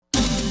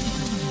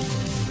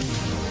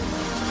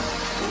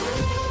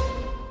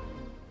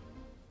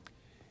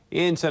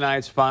In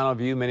tonight's Final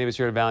View, many of us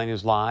here at Valley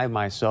News Live,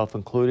 myself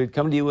included,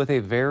 come to you with a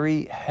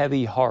very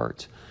heavy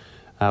heart.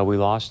 We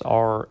lost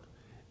our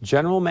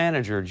general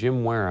manager,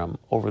 Jim Wareham,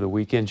 over the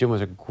weekend. Jim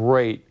was a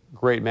great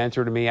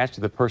mentor to me,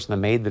 actually the person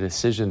that made the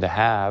decision to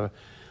have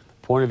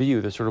Point of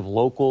View, the sort of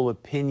local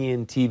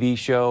opinion TV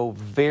show.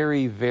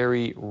 Very,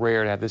 very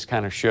rare to have this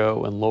kind of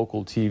show in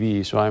local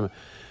TV. So I'm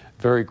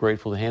very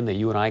grateful to him that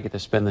you and I get to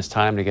spend this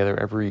time together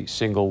every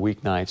single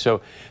weeknight.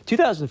 So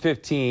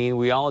 2015,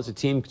 we all as a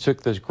team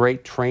took this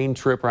great train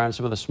trip around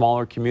some of the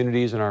smaller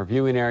communities in our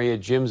viewing area.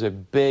 Jim's a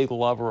big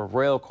lover of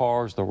rail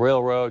cars, the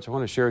railroads. I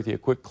want to share with you a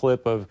quick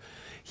clip of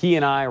he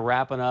and I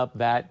wrapping up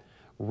that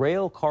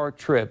rail car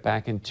trip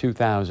back in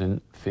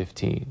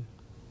 2015.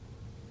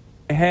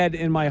 Head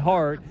in my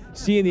heart,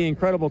 seeing the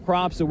incredible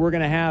crops that we're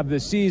going to have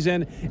this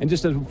season, and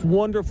just a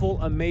wonderful,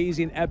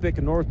 amazing,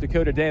 epic North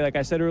Dakota day. Like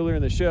I said earlier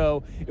in the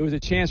show, it was a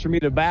chance for me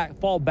to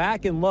fall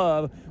back in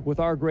love with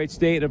our great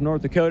state of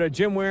North Dakota.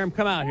 Jim Wareham,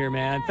 come out here,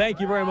 man. Thank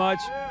you very much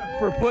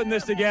for putting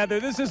this together.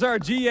 This is our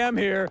GM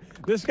here.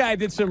 This guy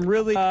did some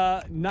really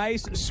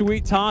nice,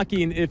 sweet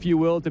talking, if you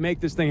will, to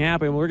make this thing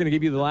happen. We're going to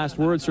give you the last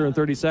word, sir, in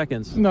 30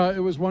 seconds. No, it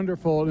was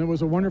wonderful, and it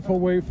was a wonderful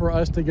way for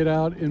us to get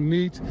out and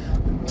meet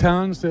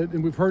towns that,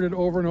 and we've heard it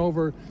over and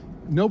over,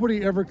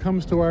 nobody ever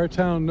comes to our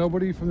town.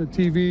 Nobody from the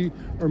TV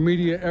or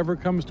media ever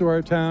comes to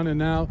our town, and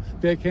now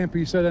that can't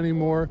be said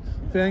anymore.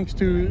 Thanks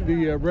to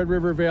the Red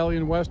River Valley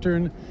and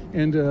Western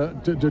and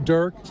to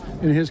Dirk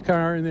and his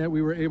car, and that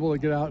we were able to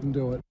get out and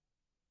do it.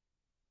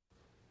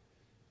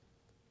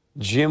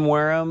 Jim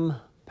Wareham,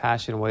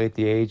 passing away at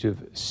the age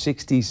of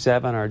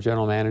 67, our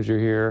general manager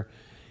here.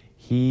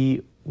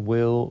 He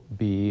will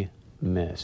be missed.